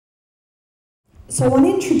So I want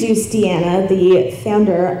to introduce Deanna, the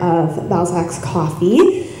founder of Balzac's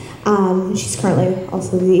Coffee. She's currently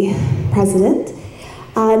also the president.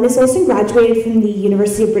 Ms. Olsen graduated from the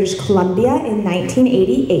University of British Columbia in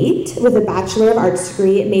 1988 with a Bachelor of Arts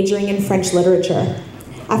degree majoring in French literature.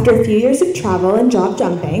 After a few years of travel and job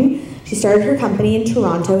jumping, she started her company in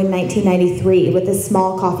Toronto in 1993 with a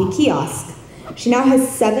small coffee kiosk. She now has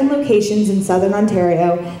 7 locations in Southern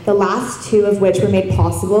Ontario, the last 2 of which were made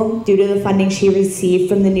possible due to the funding she received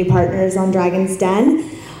from the new partners on Dragon's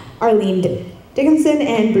Den, Arlene Dickinson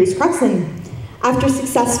and Bruce Cruxon. After a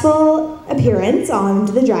successful appearance on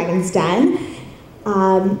The Dragon's Den,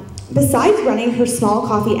 besides running her small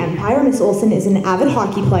coffee empire, Ms. Olsen is an avid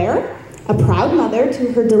hockey player, a proud mother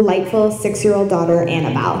to her delightful 6-year-old daughter,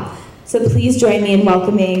 Annabelle. So please join me in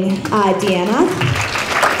welcoming Deanna.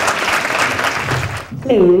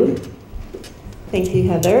 Hello. Thank you,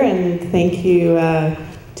 Heather, and thank you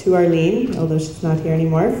to Arlene, although she's not here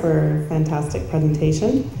anymore, for a fantastic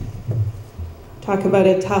presentation. Talk about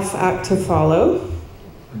a tough act to follow.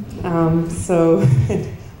 So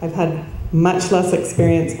I've had much less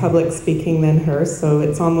experience public speaking than her, so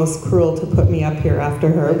it's almost cruel to put me up here after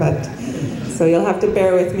her, but so you'll have to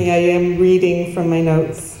bear with me. I am reading from my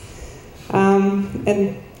notes.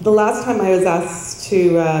 And the last time I was asked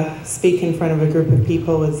to speak in front of a group of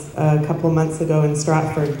people was a couple of months ago in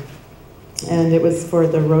Stratford, and it was for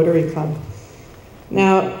the Rotary Club.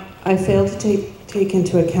 Now, I failed to take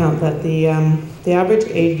into account that the average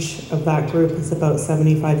age of that group is about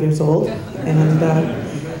 75 years old, and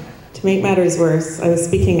to make matters worse, I was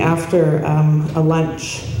speaking after a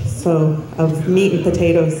lunch of meat and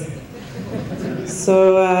potatoes.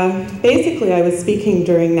 So basically, I was speaking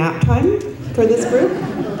during nap time for this group.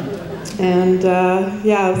 And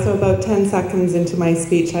so about 10 seconds into my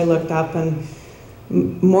speech, I looked up and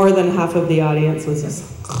more than half of the audience was just...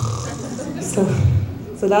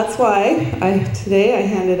 So that's why today I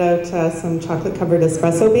handed out some chocolate-covered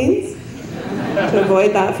espresso beans to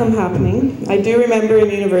avoid that from happening. I do remember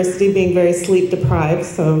in university being very sleep-deprived,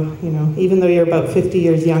 so even though you're about 50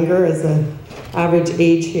 years younger as the average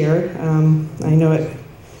age here, I know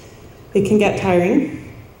it can get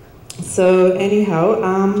tiring. So anyhow,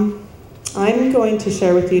 I'm going to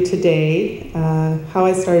share with you today how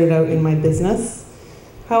I started out in my business,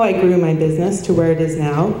 how I grew my business to where it is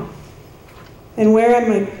now, and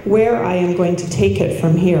where I am going to take it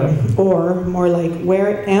from here, or more like,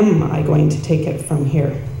 where am I going to take it from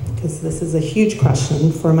here? Because this is a huge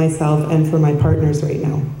question for myself and for my partners right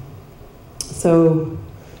now. So,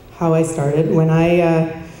 how I started. When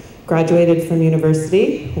I graduated from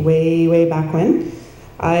university, way back when,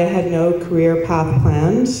 I had no career path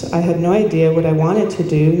planned. I had no idea what I wanted to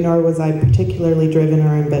do, nor was I particularly driven or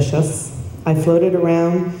ambitious. I floated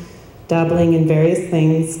around, dabbling in various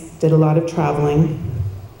things, did a lot of traveling.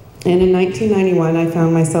 And in 1991, I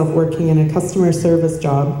found myself working in a customer service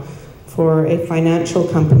job for a financial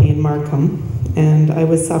company in Markham, and I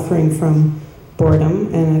was suffering from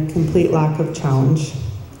boredom and a complete lack of challenge.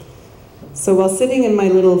 So while sitting in my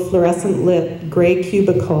little fluorescent lit gray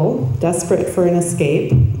cubicle, desperate for an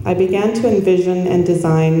escape, I began to envision and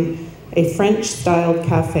design a French-styled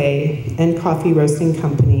cafe and coffee roasting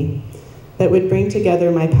company that would bring together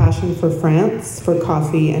my passion for France, for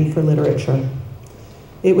coffee, and for literature.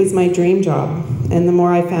 It was my dream job, and the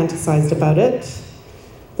more I fantasized about it,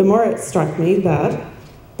 the more it struck me that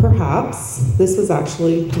perhaps this was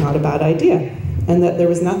actually not a bad idea, and that there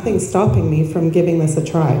was nothing stopping me from giving this a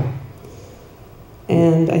try.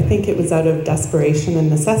 And I think it was out of desperation and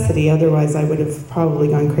necessity, otherwise I would have probably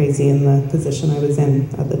gone crazy in the position I was in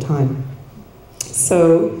at the time.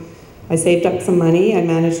 So I saved up some money. I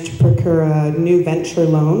managed to procure a new venture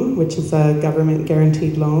loan, which is a government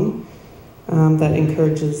guaranteed loan that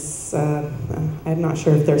encourages, I'm not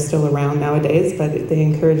sure if they're still around nowadays, but they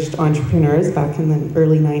encouraged entrepreneurs back in the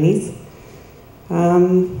early 90s.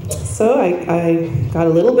 So I got a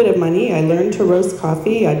little bit of money. I learned to roast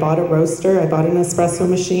coffee. I bought a roaster, I bought an espresso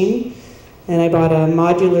machine, and I bought a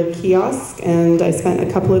modular kiosk, and I spent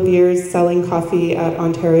a couple of years selling coffee at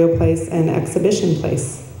Ontario Place and Exhibition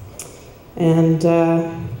Place. And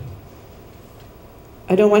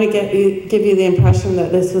I don't want to give you the impression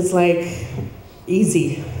that this was like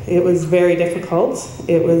easy. It was very difficult.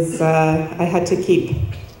 It was, I had to keep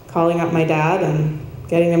calling up my dad and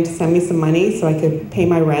getting him to send me some money so I could pay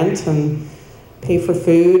my rent and pay for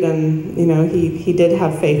food, and he did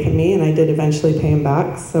have faith in me, and I did eventually pay him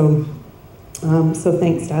back. So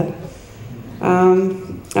thanks, Dad.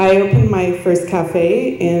 I opened my first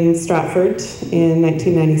cafe in Stratford in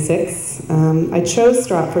 1996. I chose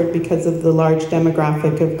Stratford because of the large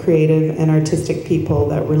demographic of creative and artistic people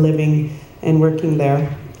that were living and working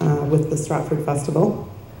there with the Stratford Festival.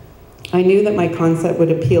 I knew that my concept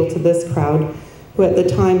would appeal to this crowd, who at the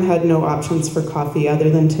time had no options for coffee other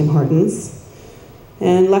than Tim Hortons.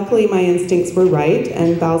 And luckily my instincts were right,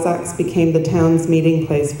 and Balzac's became the town's meeting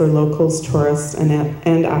place for locals, tourists,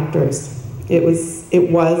 and actors. It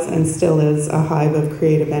was and still is a hive of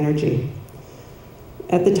creative energy.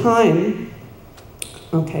 At the time,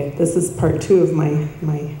 okay, this is part 2 of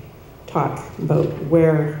my talk about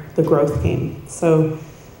where the growth came. So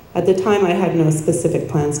at the time I had no specific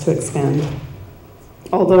plans to expand.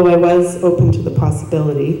 Although I was open to the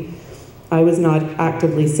possibility, I was not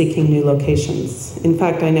actively seeking new locations. In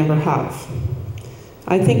fact, I never have.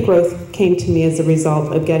 I think growth came to me as a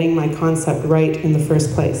result of getting my concept right in the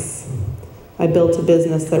first place. I built a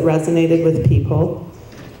business that resonated with people.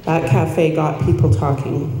 That cafe got people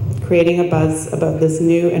talking, creating a buzz about this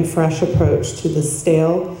new and fresh approach to the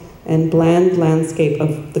stale and bland landscape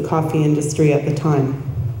of the coffee industry at the time.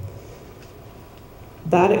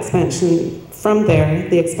 That expansion, from there,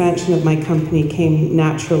 the expansion of my company came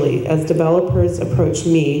naturally as developers approached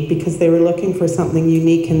me because they were looking for something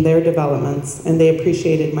unique in their developments and they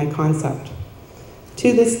appreciated my concept.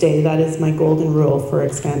 To this day, that is my golden rule for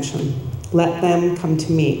expansion. Let them come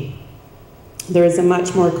to me. There is a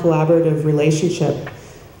much more collaborative relationship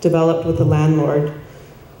developed with the landlord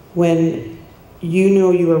when you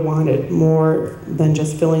know you are wanted more than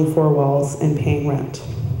just filling 4 walls and paying rent.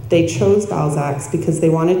 They chose Balzac's because they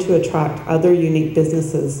wanted to attract other unique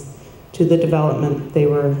businesses to the development they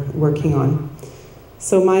were working on.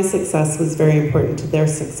 So my success was very important to their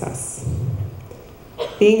success.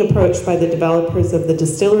 Being approached by the developers of the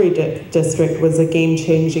distillery district was a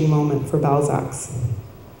game-changing moment for Balzac's.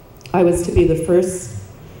 I was to be the first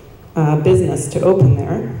business to open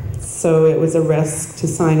there, so it was a risk to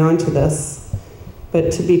sign on to this.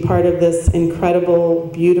 But to be part of this incredible,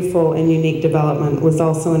 beautiful, and unique development was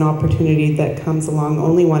also an opportunity that comes along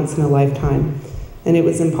only once in a lifetime, and it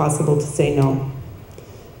was impossible to say no.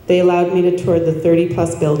 They allowed me to tour the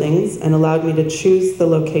 30-plus buildings and allowed me to choose the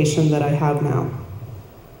location that I have now.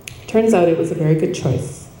 Turns out it was a very good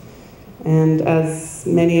choice. And as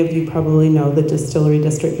many of you probably know, the distillery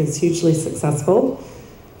district is hugely successful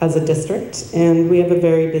as a district, and we have a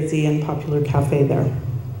very busy and popular cafe there.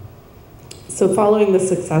 So following the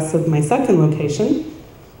success of my second location,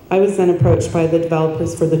 I was then approached by the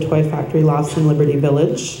developers for the toy factory lots in Liberty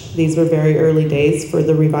Village. These were very early days for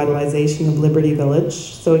the revitalization of Liberty Village.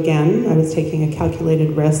 So again, I was taking a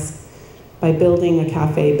calculated risk by building a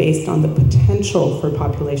cafe based on the potential for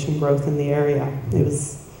population growth in the area. It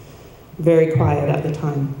was very quiet at the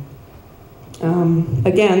time.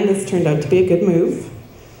 Again, this turned out to be a good move.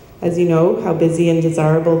 As you know, how busy and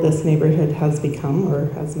desirable this neighborhood has become,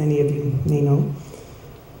 or as many of you may know.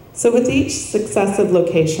 So with each successive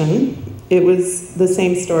location, it was the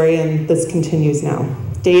same story, and this continues now.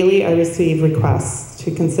 Daily, I receive requests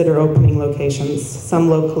to consider opening locations,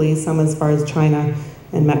 some locally, some as far as China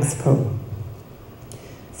and Mexico.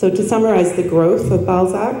 So to summarize the growth of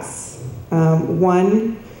Balzac's,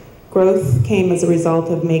 one, growth came as a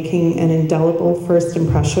result of making an indelible first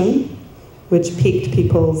impression, which piqued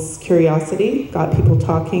people's curiosity, got people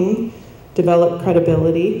talking, developed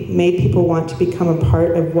credibility, made people want to become a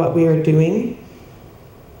part of what we are doing.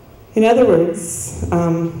 In other words,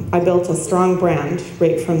 I built a strong brand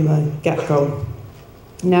right from the get-go.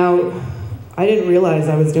 Now, I didn't realize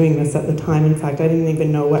I was doing this at the time. In fact, I didn't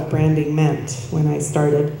even know what branding meant when I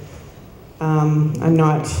started. I'm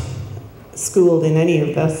not schooled in any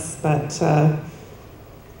of this, but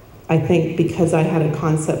I think because I had a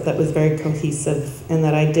concept that was very cohesive and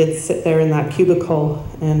that I did sit there in that cubicle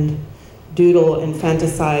and doodle and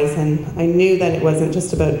fantasize, and I knew that it wasn't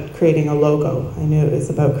just about creating a logo. I knew it was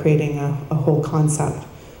about creating a whole concept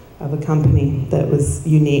of a company that was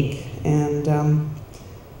unique. And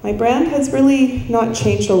my brand has really not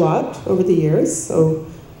changed a lot over the years, so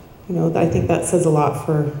I think that says a lot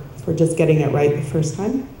for just getting it right the first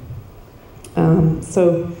time.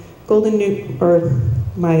 So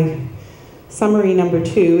my summary number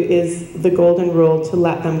 2 is the golden rule to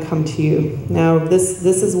let them come to you. Now, this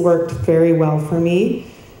has worked very well for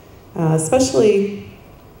me, especially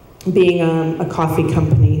being a coffee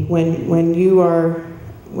company. When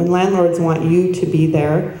landlords want you to be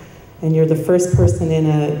there, and you're the first person in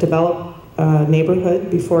a developed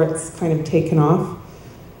neighborhood before it's kind of taken off,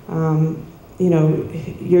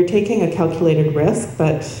 you're taking a calculated risk,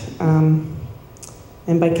 but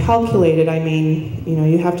and by calculated, I mean,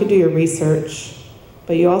 you have to do your research,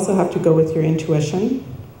 but you also have to go with your intuition,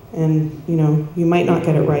 and, you might not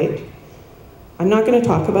get it right. I'm not going to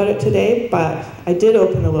talk about it today, but I did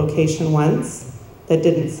open a location once that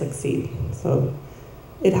didn't succeed. So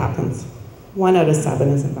it happens. 1 out of 7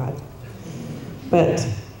 isn't bad. But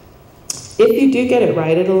if you do get it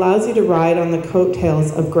right, it allows you to ride on the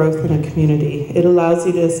coattails of growth in a community. It allows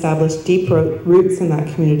you to establish deep roots in that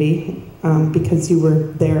community because you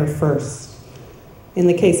were there first. In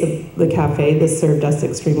the case of the cafe, this served us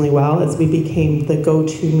extremely well as we became the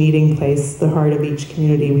go-to meeting place, the heart of each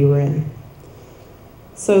community we were in.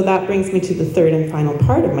 So that brings me to the third and final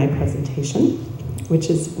part of my presentation, which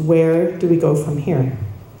is where do we go from here?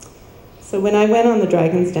 So when I went on the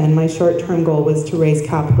Dragon's Den, my short-term goal was to raise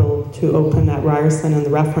capital to open at Ryerson and the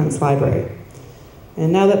reference library.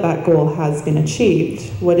 And now that that goal has been achieved,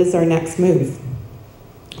 what is our next move?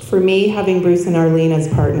 For me, having Bruce and Arlene as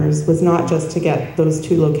partners was not just to get those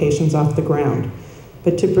 2 locations off the ground,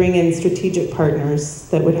 but to bring in strategic partners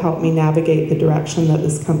that would help me navigate the direction that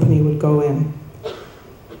this company would go in.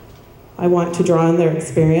 I want to draw on their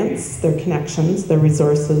experience, their connections, their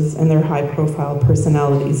resources, and their high-profile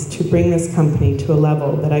personalities to bring this company to a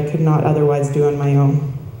level that I could not otherwise do on my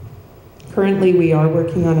own. Currently, we are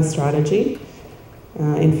working on a strategy.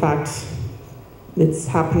 In fact, it's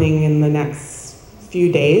happening in the next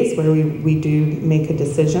few days where we do make a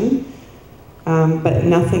decision, but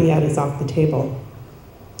nothing yet is off the table.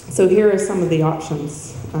 So here are some of the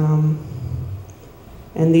options.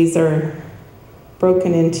 And these are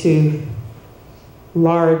broken into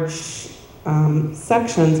large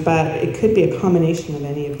sections, but it could be a combination of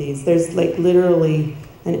any of these. There's like literally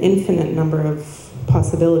an infinite number of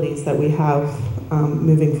possibilities that we have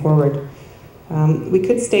moving forward. We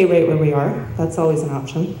could stay right where we are. That's always an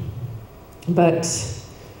option. But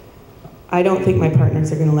I don't think my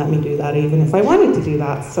partners are going to let me do that, even if I wanted to do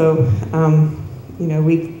that. So, you know,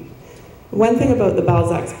 one thing about the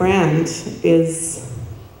Balzac's brand is,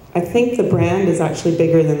 I think the brand is actually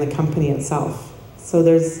bigger than the company itself. So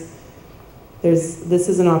this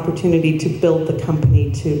is an opportunity to build the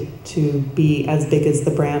company to be as big as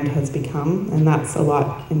the brand has become, and that's a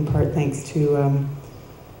lot in part thanks to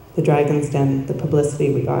the Dragon's Den, the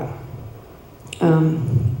publicity we got.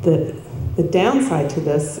 The downside to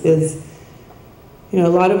this is, you know,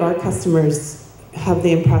 a lot of our customers have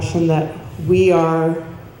the impression that we are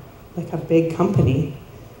like a big company,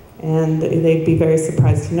 and they'd be very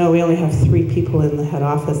surprised to know we only have 3 people in the head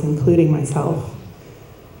office, including myself.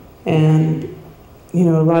 And, you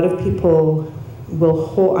know, a lot of people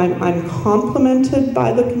will I'm complimented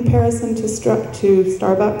by the comparison to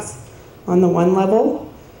Starbucks on the one level,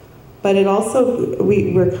 but it also,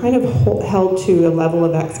 we're kind of held to a level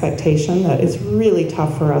of expectation that is really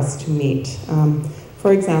tough for us to meet.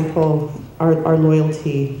 For example, our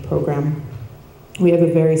loyalty program. We have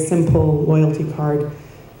a very simple loyalty card,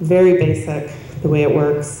 very basic, the way it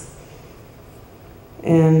works,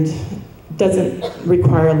 and doesn't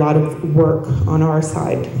require a lot of work on our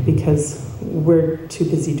side because we're too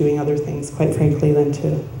busy doing other things, quite frankly, than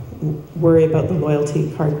to worry about the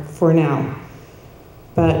loyalty card for now.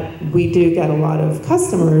 But we do get a lot of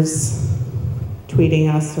customers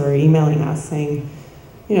tweeting us or emailing us saying,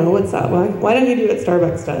 you know, what's that? Why don't you do what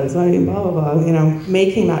Starbucks does? Why don't you blah, blah, blah, you know,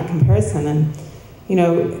 making that comparison. And, you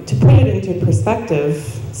know, to put it into perspective,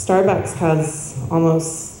 Starbucks has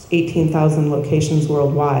almost 18,000 locations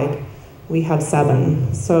worldwide. We have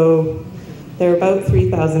 7. So they're about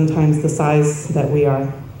 3,000 times the size that we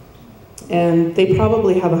are. And they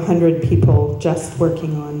probably have 100 people just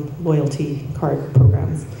working on loyalty card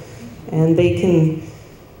programs. And they can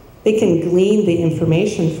glean the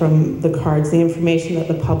information from the cards, the information that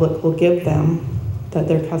the public will give them, that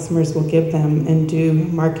their customers will give them, and do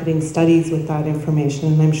marketing studies with that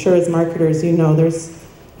information. And I'm sure as marketers, you know, there's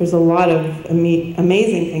a lot of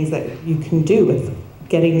amazing things that you can do with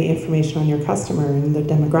getting the information on your customer and the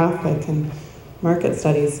demographic and market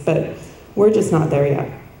studies, but we're just not there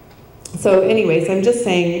yet. So anyways, I'm just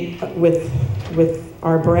saying with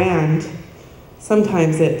our brand,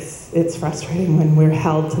 sometimes it's frustrating when we're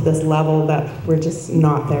held to this level that we're just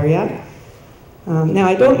not there yet. Now,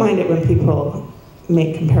 I don't mind it when people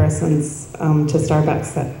make comparisons to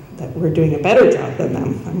Starbucks that we're doing a better job than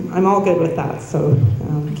them. I'm all good with that, so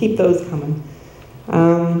keep those coming.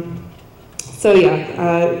 So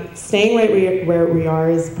yeah, staying right where we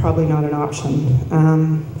are is probably not an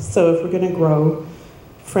option. So if we're going to grow,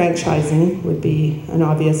 franchising would be an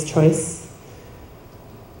obvious choice.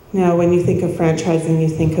 Now, when you think of franchising, you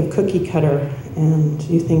think of cookie cutter, and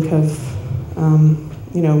you think of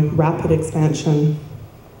you know, rapid expansion.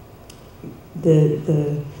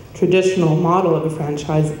 The traditional model of a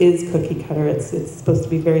franchise is cookie cutter. It's supposed to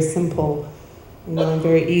be very simple, you know, and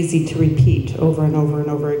very easy to repeat over and over and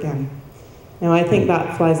over again. Now, I think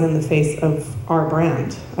that flies in the face of our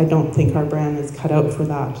brand. I don't think our brand is cut out for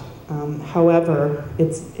that. However,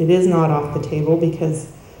 it is not off the table because,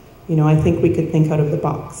 I think we could think out of the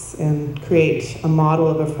box and create a model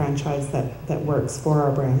of a franchise that works for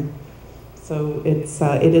our brand. So it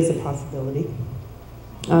is a possibility.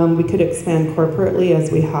 We could expand corporately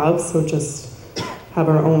as we have, so just have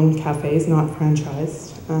our own cafes, not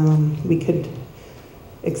franchised. We could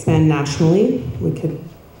expand nationally. We could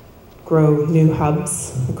grow new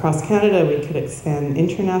hubs across Canada. We could expand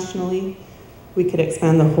internationally. We could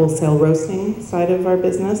expand the wholesale roasting side of our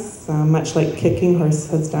business, much like Kicking Horse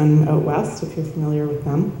has done out west, if you're familiar with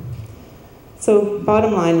them. So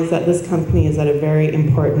bottom line is that this company is at a very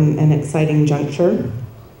important and exciting juncture.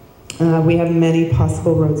 We have many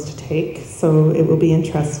possible roads to take, so it will be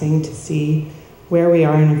interesting to see where we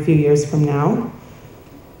are in a few years from now.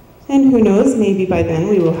 And who knows, maybe by then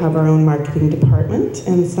we will have our own marketing department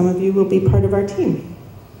and some of you will be part of our team.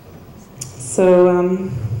 So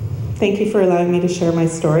thank you for allowing me to share my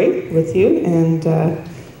story with you, and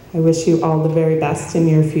I wish you all the very best in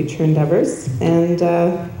your future endeavors. And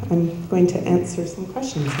I'm going to answer some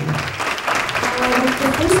questions now.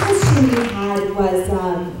 The first question we had was,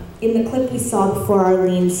 in the clip we saw before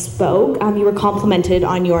Arlene spoke, you were complimented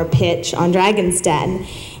on your pitch on Dragon's Den.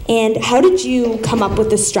 And how did you come up with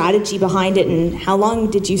the strategy behind it, and how long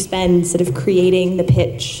did you spend sort of creating the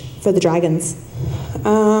pitch for the Dragons?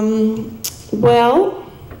 Well,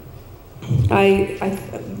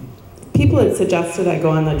 people had suggested I go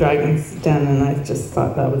on the Dragon's Den, and I just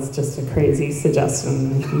thought that was just a crazy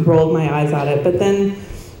suggestion and rolled my eyes at it. But then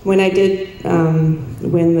when I did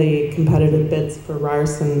win the competitive bids for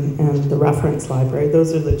Ryerson and the Reference Library,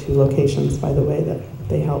 those are the two locations, by the way, that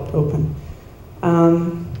they helped open.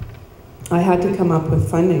 I had to come up with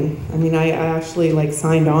funding. I mean, I actually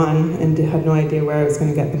signed on and had no idea where I was going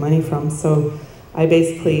to get the money from. So I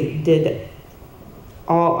basically did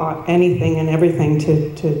anything and everything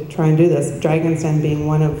to try and do this. Dragon's Den being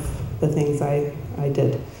one of the things I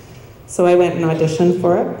did. So I went and auditioned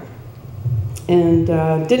for it, and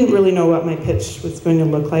didn't really know what my pitch was going to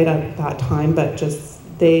look like at that time, but just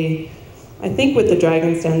I think with the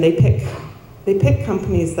Dragon's Den, they pick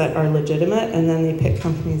companies that are legitimate, and then they pick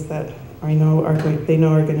companies that they know are going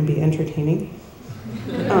to be entertaining,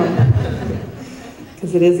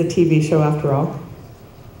 because it is a TV show after all.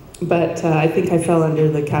 But I think I fell under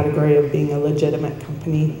the category of being a legitimate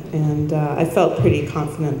company, and I felt pretty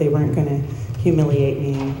confident they weren't going to humiliate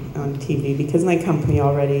me on TV because my company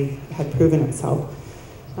already had proven itself.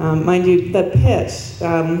 Mind you, the pitch,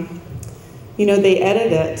 they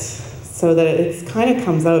edit it so that it kind of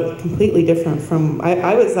comes out completely different from,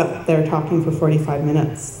 I was up there talking for 45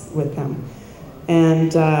 minutes with them.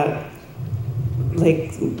 And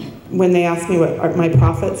when they asked me what my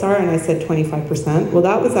profits are, and I said 25%, well,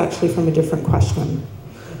 that was actually from a different question.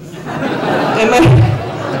 And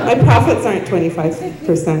my profits aren't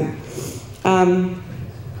 25%.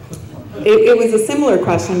 It was a similar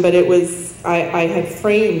question, but it was, I had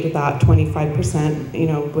framed that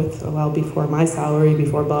 25%, with, well, before my salary,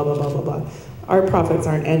 before blah, blah, blah, blah, blah. Our profits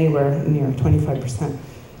aren't anywhere near 25%.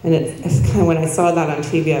 And it's kind of, when I saw that on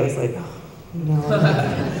TV, I was like, oh, no,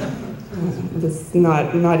 this is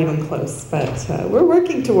not even close. But we're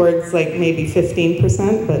working towards maybe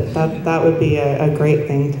 15%, but that would be a great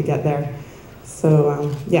thing to get there.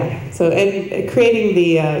 So yeah, so and creating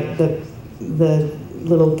the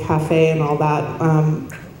little cafe and all that.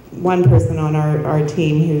 One person on our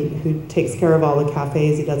team who takes care of all the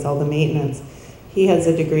cafes, he does all the maintenance. He has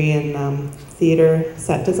a degree in theater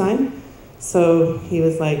set design. So he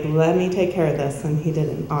was like, let me take care of this, and he did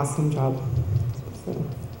an awesome job. So.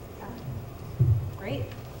 Great.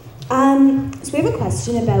 So we have a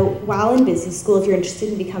question about, while in business school, if you're interested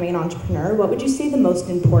in becoming an entrepreneur, what would you say the most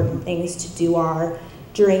important things to do are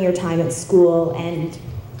during your time at school and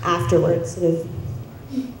afterwards? Sort of,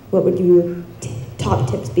 what would your top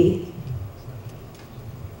tips be?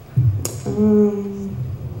 I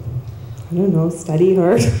don't know, study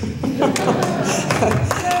hard.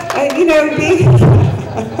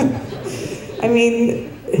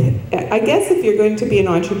 I guess if you're going to be an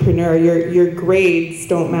entrepreneur, your grades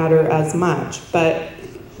don't matter as much, but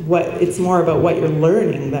it's more about what you're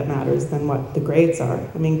learning that matters than what the grades are.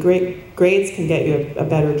 I mean, grades can get you a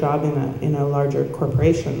better job in a larger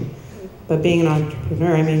corporation, but being an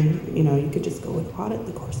entrepreneur, you could just go with audit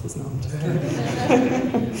the courses. No, I'm just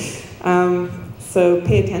kidding. So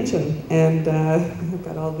pay attention, and I've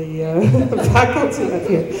got all the faculty up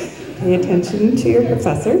here. Pay attention to your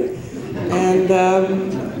professor, and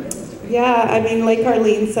yeah, like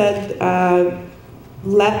Arlene said,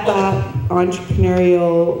 let that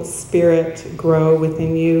entrepreneurial spirit grow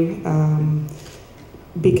within you,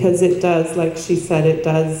 because it does, like she said, it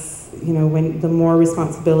does, you know, when the more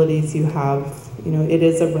responsibilities you have, you know, it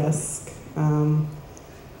is a risk.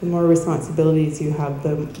 The more responsibilities you have,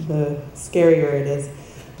 the scarier it is.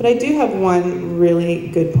 But I do have one really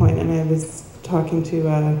good point, and I was talking to,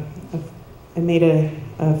 I made a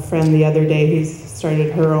friend the other day who's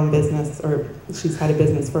started her own business, or she's had a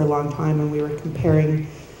business for a long time, and we were comparing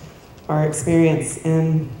our experience.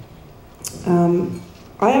 And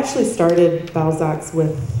I actually started Balzac's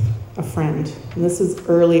with a friend, and this was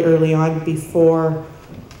early on, before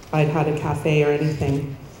I'd had a cafe or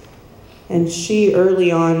anything. And she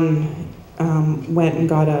early on went and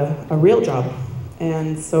got a real job.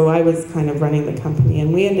 And so I was kind of running the company,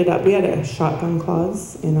 and we had a shotgun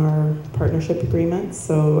clause in our partnership agreement,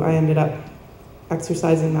 so I ended up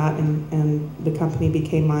exercising that, and the company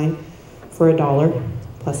became mine for $1,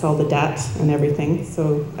 plus all the debt and everything.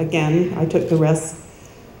 So again, I took the risk.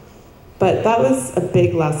 But that was a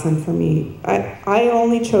big lesson for me. I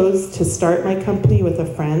only chose to start my company with a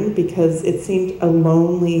friend because it seemed a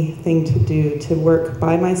lonely thing to do, to work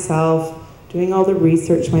by myself, doing all the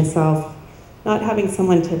research myself, not having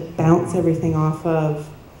someone to bounce everything off of.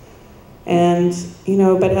 And, you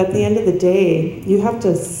know, but at the end of the day, you have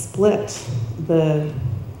to split the,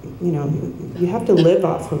 you know, you have to live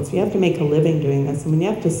off of, you have to make a living doing this. I mean,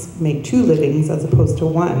 you have to make 2 livings as opposed to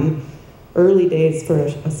 1, early days for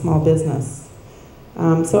a small business.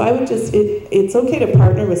 So I would just, it's okay to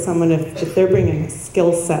partner with someone if they're bringing a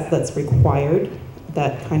skill set that's required,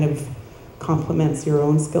 that kind of complements your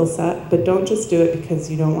own skill set, but don't just do it because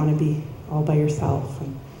you don't want to be all by yourself.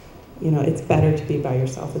 And, you know, it's better to be by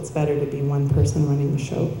yourself. It's better to be one person running the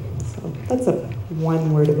show. So that's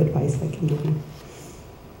one word of advice I can give you.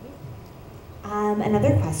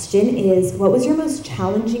 Another question is, what was your most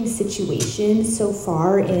challenging situation so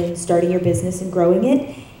far in starting your business and growing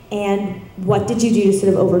it? And what did you do to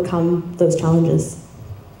sort of overcome those challenges?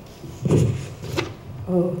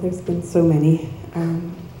 Oh, there's been so many.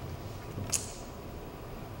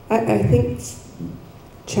 I think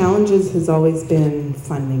challenges has always been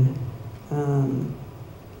funding. And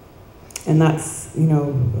that's, you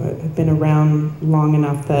know, I've been around long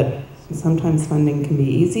enough that sometimes funding can be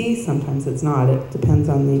easy, sometimes it's not. It depends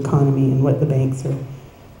on the economy and what the banks are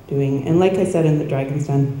doing. And like I said in the Dragon's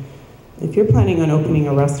Den, if you're planning on opening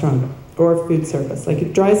a restaurant or food service, like,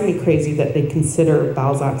 it drives me crazy that they consider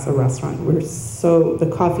Balzac's a restaurant.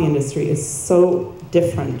 The coffee industry is so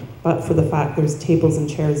different, but for the fact there's tables and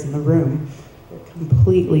chairs in the room. They're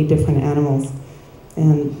completely different animals.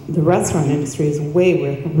 And the restaurant industry is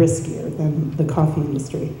way riskier than the coffee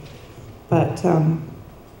industry. But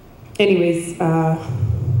anyways, can't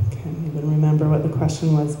even remember what the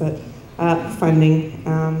question was, but funding.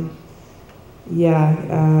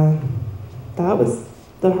 That was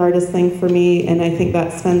the hardest thing for me, and I think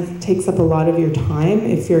that takes up a lot of your time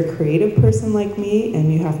if you're a creative person like me,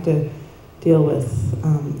 and you have to deal with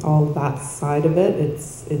all that side of it.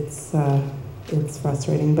 It's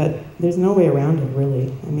frustrating, but there's no way around it,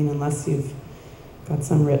 really. I mean, unless you've got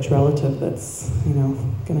some rich relative that's, you know,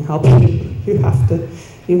 going to help you,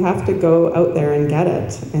 you have to go out there and get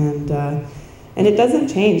it. And it doesn't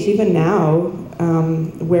change. Even now,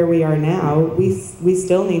 where we are now, we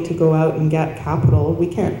still need to go out and get capital. We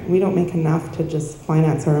don't make enough to just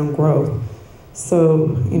finance our own growth.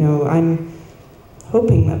 So, you know, I'm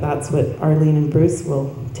hoping that that's what Arlene and Bruce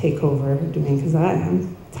will take over doing, because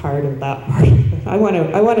I'm tired of that part. I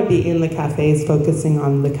want to be in the cafes focusing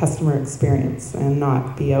on the customer experience and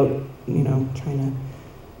not be out, you know, trying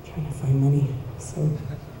to find money. So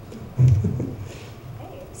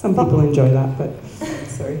some people enjoy that, but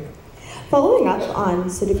sorry. Following up on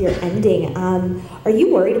sort of your ending, are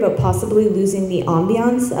you worried about possibly losing the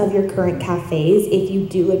ambiance of your current cafes if you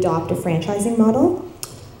do adopt a franchising model?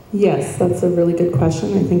 Yes, that's a really good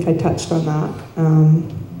question. I think I touched on that.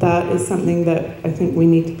 That is something that I think we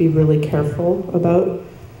need to be really careful about.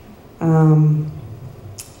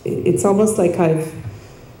 It's almost like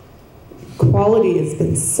quality has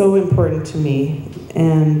been so important to me,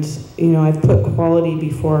 and, you know, I've put quality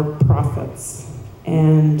before profits.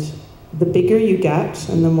 And the bigger you get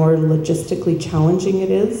and the more logistically challenging it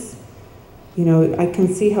is, you know, I can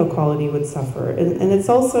see how quality would suffer. And it's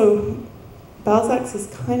also, Balzac's is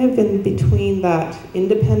kind of in between that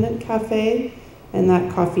independent cafe and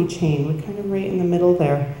that coffee chain. We're kind of right in the middle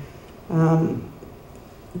there.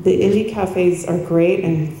 The indie cafes are great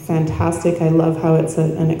and fantastic. I love how it's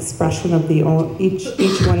an expression of the owner. Each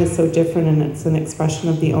one is so different, and it's an expression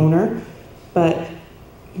of the owner. But,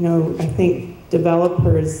 you know, I think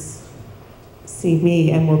developers see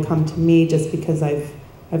me and will come to me just because I've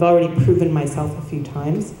already proven myself a few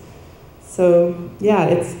times. So yeah,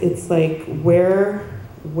 it's like where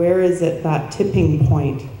is it that tipping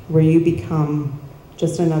point where you become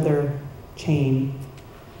just another chain?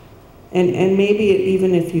 And maybe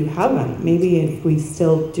even if you haven't, maybe if we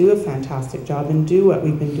still do a fantastic job and do what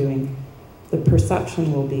we've been doing, the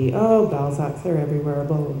perception will be, oh, Balzacs, they're everywhere,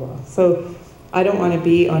 blah, blah, blah. So I don't want to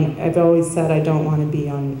be on, I've always said I don't want to be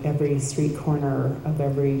on every street corner of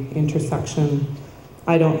every intersection.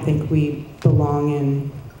 I don't think we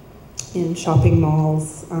belong in shopping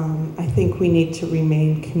malls. I think we need to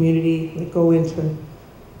remain community, like go into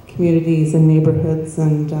communities and neighborhoods,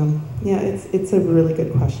 and yeah, it's a really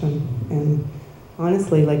good question. And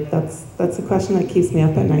honestly, like that's a question that keeps me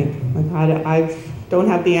up at night. Like I don't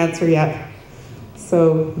have the answer yet.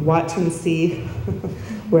 So watch and see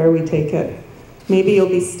where we take it. Maybe you'll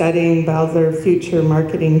be studying Balzac, future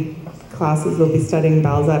marketing classes will be studying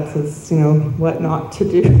Balzac's as, what not to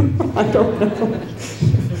do. I don't know.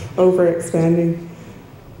 Over-expanding.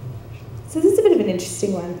 So this is a bit of an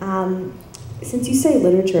interesting one. Since you study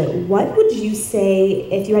literature, what would you say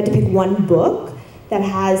if you had to pick one book that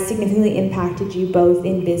has significantly impacted you both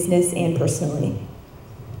in business and personally?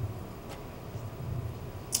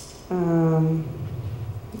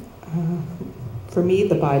 For me,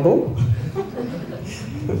 the Bible.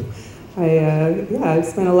 I've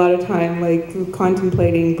spent a lot of time like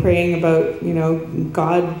contemplating, praying about,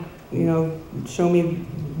 God, show me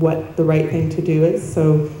what the right thing to do is.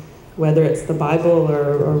 So whether it's the Bible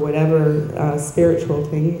or whatever spiritual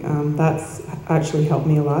thing, that's actually helped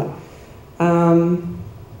me a lot.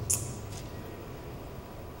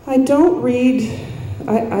 I don't read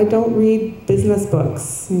business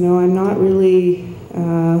books. I'm not really.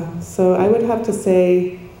 So I would have to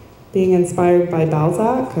say, being inspired by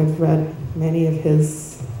Balzac. I've read many of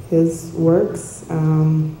his works, but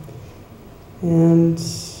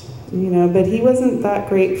he wasn't that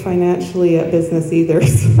great financially at business either.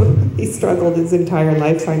 So he struggled his entire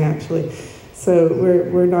life financially. So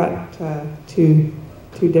we're not too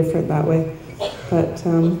different that way. But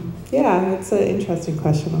yeah, it's an interesting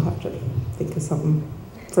question. I'll have to think of something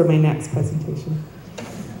for my next presentation.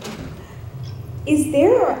 Is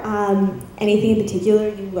there anything in particular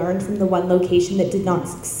you learned from the one location that did not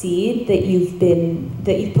succeed that you've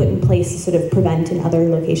put in place to sort of prevent in other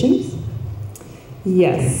locations?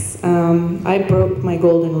 Yes, I broke my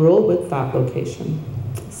golden rule with that location.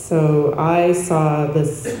 So I saw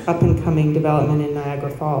this up-and-coming development in Niagara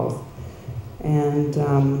Falls, and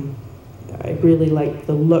I really liked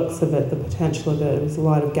the looks of it, the potential of it. There was a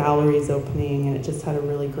lot of galleries opening, and it just had a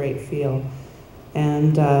really great feel.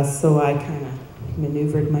 And so I kind of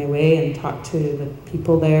maneuvered my way and talked to the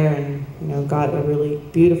people there, and got a really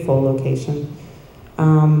beautiful location.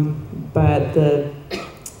 But the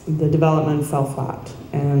development fell flat,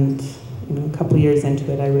 and a couple of years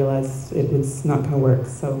into it, I realized it was not going to work.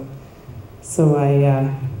 So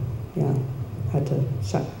I had to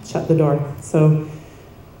shut the door. So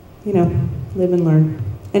live and learn.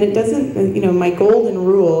 And it doesn't, my golden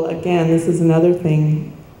rule, again, this is another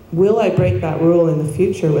thing. Will I break that rule in the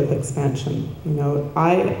future with expansion?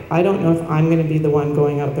 I don't know if I'm going to be the one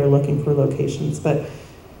going out there looking for locations, but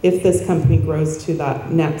if this company grows to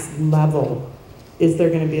that next level, is there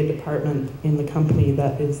going to be a department in the company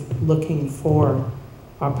that is looking for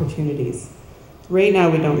opportunities? Right now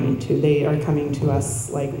we don't need to. They are coming to us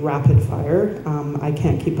like rapid fire. I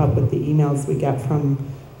can't keep up with the emails we get from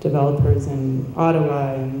developers in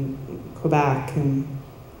Ottawa and Quebec and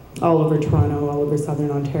all over Toronto, all over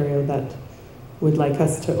Southern Ontario that would like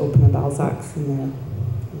us to open a Balzac's in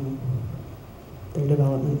their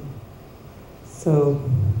development. So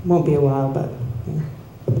it won't be a while, but yeah.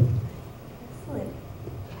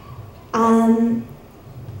 Excellent.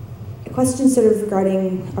 A question sort of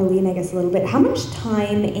regarding Arlene, I guess, a little bit. How much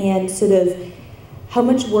time and sort of how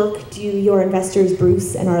much work do your investors,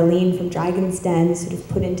 Bruce and Arlene from Dragon's Den, sort of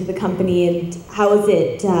put into the company, and how is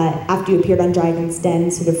it, after you appeared on Dragon's Den,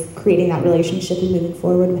 sort of creating that relationship and moving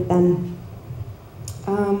forward with them?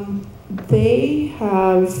 They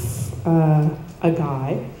have a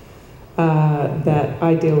guy that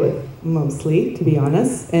I deal with mostly, to be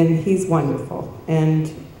honest, and he's wonderful. And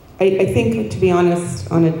I think, to be honest,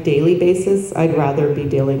 on a daily basis, I'd rather be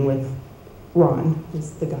dealing with Ron,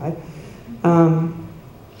 who's the guy.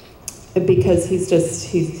 Because he's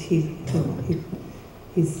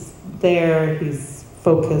there, he's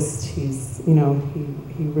focused, he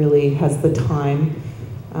really has the time.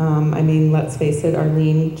 I mean, let's face it,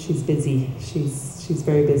 Arlene, she's busy. She's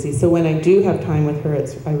very busy. So when I do have time with her,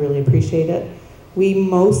 I really appreciate it. We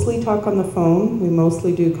mostly talk on the phone. We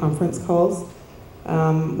mostly do conference calls.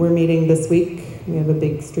 We're meeting this week. We have a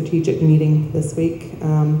big strategic meeting this week.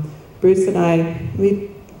 Bruce and I, we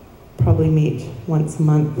probably meet once a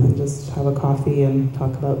month and just have a coffee and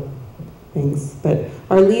talk about things. But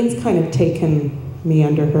Arlene's kind of taken me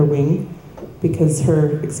under her wing because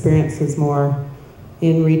her experience is more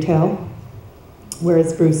in retail,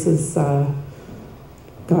 whereas Bruce has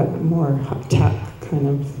got more tech kind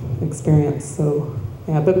of experience. So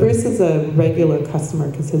yeah, but Bruce is a regular customer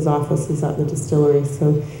because his office is at the distillery,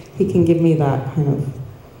 so he can give me that kind of,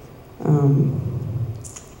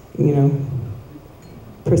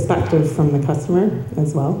 perspective from the customer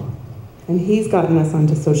as well. And he's gotten us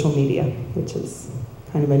onto social media, which is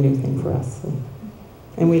kind of a new thing for us, so.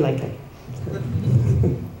 And we like it.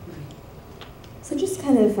 So just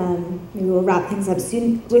kind of, maybe we'll wrap things up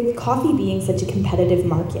soon. With coffee being such a competitive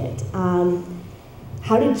market,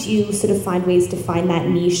 how did you sort of find ways to find that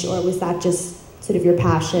niche, or was that just sort of your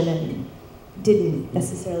passion and didn't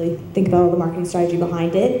necessarily think about all the marketing strategy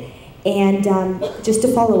behind it? And just to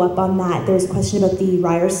follow up on that, there's a question about the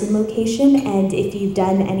Ryerson location, and if you've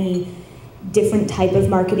done any different type of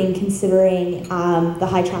marketing considering the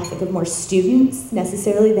high traffic of more students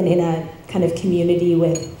necessarily than in a kind of community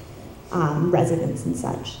with residents and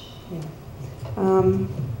such. Yeah.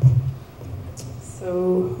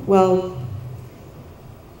 Well,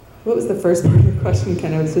 what was the first part of your question?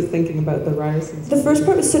 Kind of, I was just thinking about the Ryerson. The first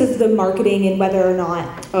part was sort of the marketing and whether or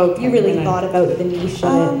not you really thought about the niche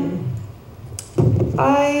of it.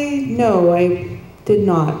 I did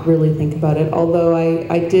not really think about it, although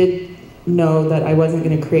I did know that I wasn't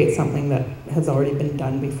going to create something that has already been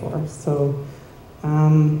done before. So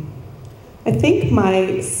I think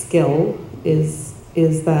my skill is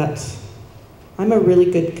that I'm a really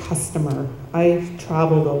good customer. I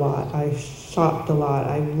traveled a lot, I shopped a lot,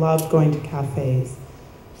 I loved going to cafes.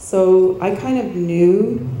 So I kind of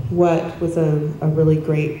knew what was a really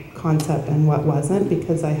great concept and what wasn't,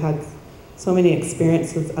 because I had so many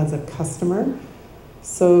experiences as a customer.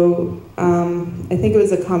 So I think it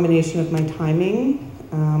was a combination of my timing,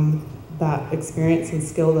 that experience and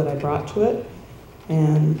skill that I brought to it.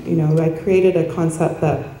 And I created a concept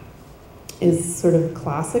that is sort of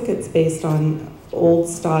classic. It's based on old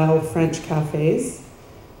style French cafes.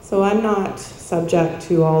 So I'm not subject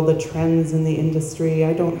to all the trends in the industry.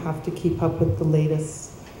 I don't have to keep up with the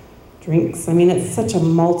latest drinks. I mean, it's such a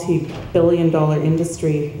multi-billion-dollar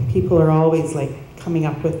industry. People are always coming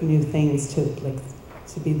up with new things to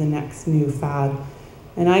be the next new fad.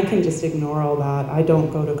 And I can just ignore all that. I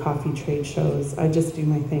don't go to coffee trade shows. I just do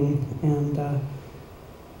my thing. And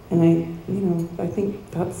I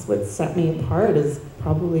think that's what set me apart, is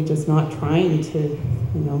probably just not trying to,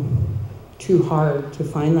 too hard to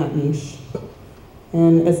find that niche.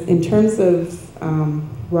 And in terms of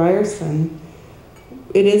Ryerson,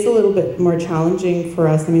 it is a little bit more challenging for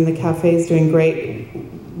us. I mean, the cafe is doing great.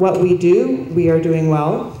 What we do, we are doing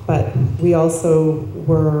well, but we also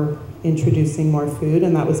were introducing more food,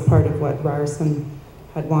 and that was part of what Ryerson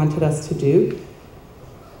had wanted us to do.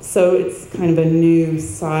 So it's kind of a new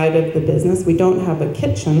side of the business. We don't have a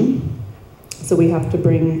kitchen, so we have to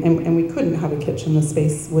bring, and we couldn't have a kitchen, the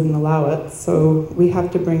space wouldn't allow it, so we have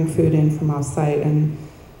to bring food in from off-site, and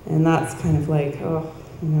that's kind of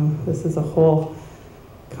this is a whole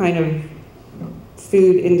kind of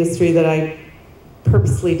food industry that I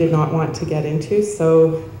purposely did not want to get into.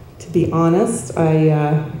 So to be honest,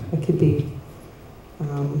 I could be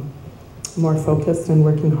more focused and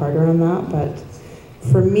working harder on that, but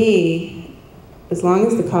for me, as long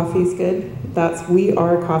as the coffee's good, we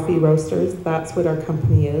are coffee roasters, that's what our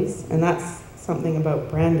company is, and that's something about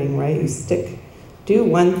branding, right? Do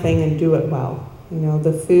one thing and do it well.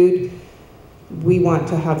 The food, we want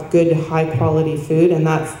to have good, high quality food, and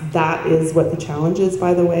that is what the challenge is,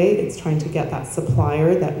 by the way. It's trying to get that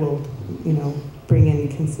supplier that will, bring in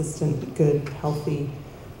consistent, good, healthy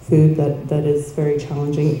food that is very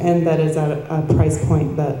challenging, and that is at a price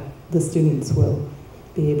point that the students will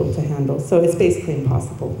be able to handle. So it's basically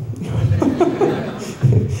impossible.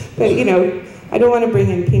 But I don't want to bring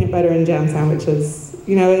in peanut butter and jam sandwiches.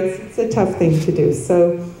 It's a tough thing to do.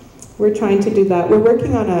 So we're trying to do that. We're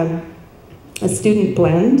working on a student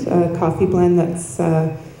blend, a coffee blend that's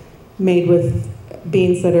made with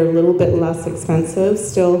beans that are a little bit less expensive,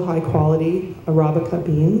 still high quality Arabica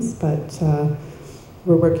beans, but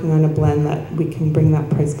we're working on a blend that we can bring that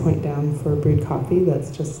price point down for brewed coffee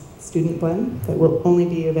that's just student blend, that will only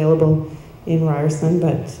be available in Ryerson,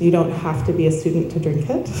 but you don't have to be a student to drink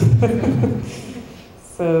it.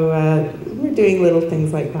 So we're doing little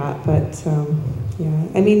things like that, but yeah.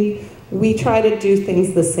 I mean, we try to do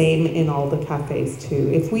things the same in all the cafes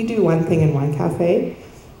too. If we do one thing in one cafe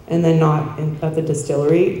and then not at the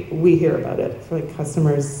distillery, we hear about it for like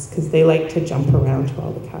customers, because they like to jump around to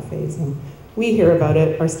all the cafes, and we hear about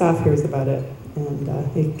it, our staff hears about it, and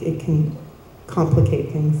it can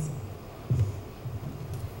complicate things.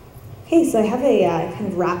 Okay, so I have a kind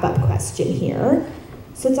of wrap-up question here.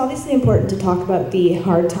 So it's obviously important to talk about the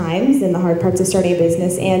hard times and the hard parts of starting a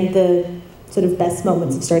business and the sort of best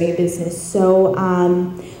moments of starting a business. So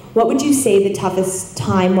what would you say the toughest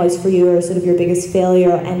time was for you, or sort of your biggest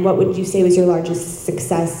failure, and what would you say was your largest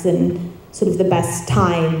success and sort of the best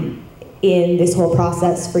time in this whole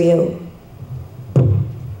process for you?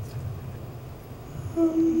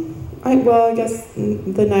 I guess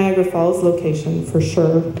the Niagara Falls location for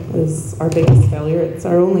sure is our biggest failure. It's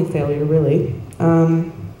our only failure, really.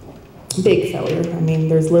 Big failure. I mean,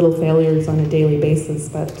 there's little failures on a daily basis,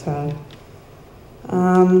 but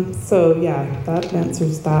so yeah, that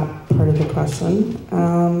answers that part of the question.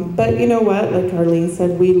 But you know what? Like Arlene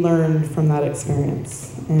said, we learned from that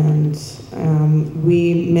experience, and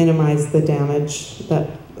we minimized the damage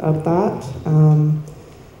of that.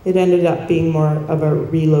 It ended up being more of a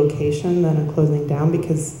relocation than a closing down,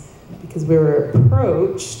 because we were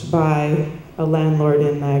approached by a landlord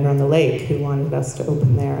in Niagara-on-the-Lake who wanted us to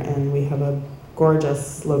open there, and we have a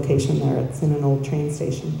gorgeous location there. It's in an old train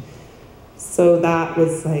station. So that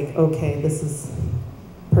was like, okay, this is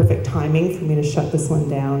perfect timing for me to shut this one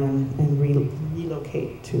down and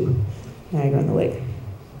relocate to Niagara-on-the-Lake.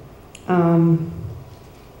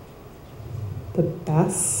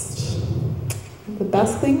 The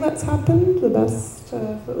best thing that's happened, what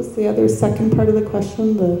was the other second part of the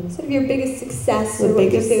question? Sort of your biggest success, or what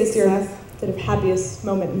would you say was your sort of happiest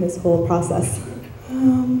moment in this whole process?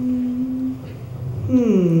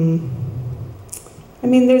 I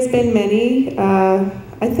mean, there's been many.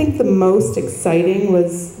 I think the most exciting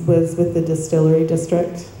was with the distillery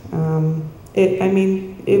district.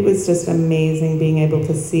 It was just amazing being able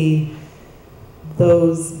to see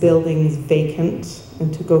those buildings vacant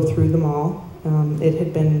and to go through them all. It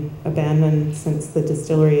had been abandoned since the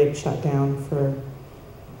distillery had shut down for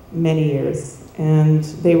many years, and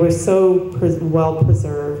they were so well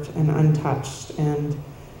preserved and untouched, and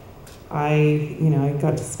I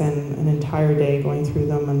got to spend an entire day going through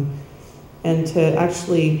them, and to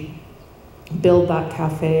actually build that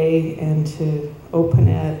cafe and to open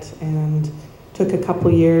it, and took a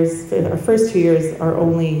couple years. Our first 2 years, our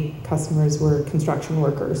only customers were construction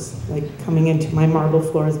workers, like coming into my marble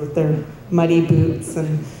floors with their muddy boots,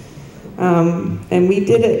 and we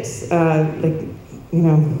did it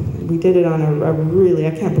we did it on a really,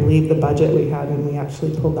 I can't believe the budget we had, and we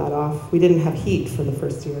actually pulled that off. We didn't have heat for the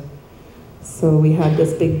first year, so we had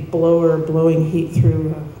this big blower blowing heat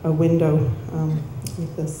through a window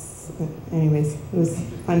with this. Anyways, it was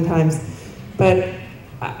fun times, but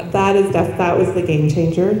that was the game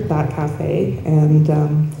changer, that cafe, and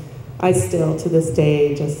I still, to this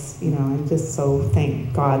day, I'm just so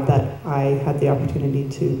thank God that I had the opportunity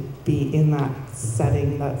to be in that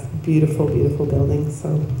setting, that beautiful, beautiful building.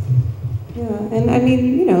 So, yeah, and I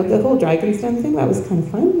mean, the whole Dragon's Den thing, that was kind of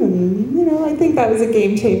fun, and, I think that was a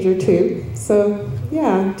game changer too. So,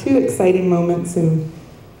 yeah, 2 exciting moments in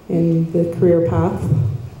the career path.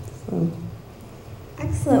 So.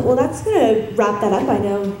 Excellent. Well, that's going to wrap that up. I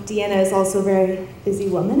know Deanna is also a very busy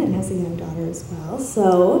woman and has a young daughter as well.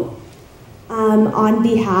 So, on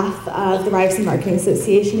behalf of the Ryerson Marketing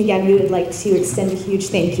Association, again, we would like to extend a huge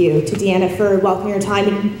thank you to Deanna for welcoming her time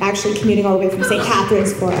and actually commuting all the way from St.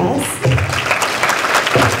 Catharines for us.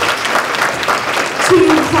 To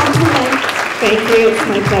compliment, thank you. It's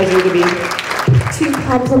my pleasure to be here. To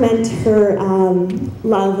compliment her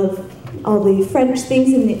love of all the French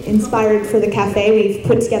things inspired for the cafe, we've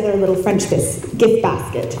put together a little French gift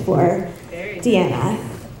basket for Deanna.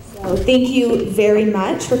 So thank you very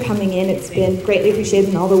much for coming in. It's been greatly appreciated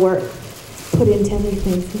and all the work put into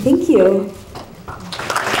everything. So thank you.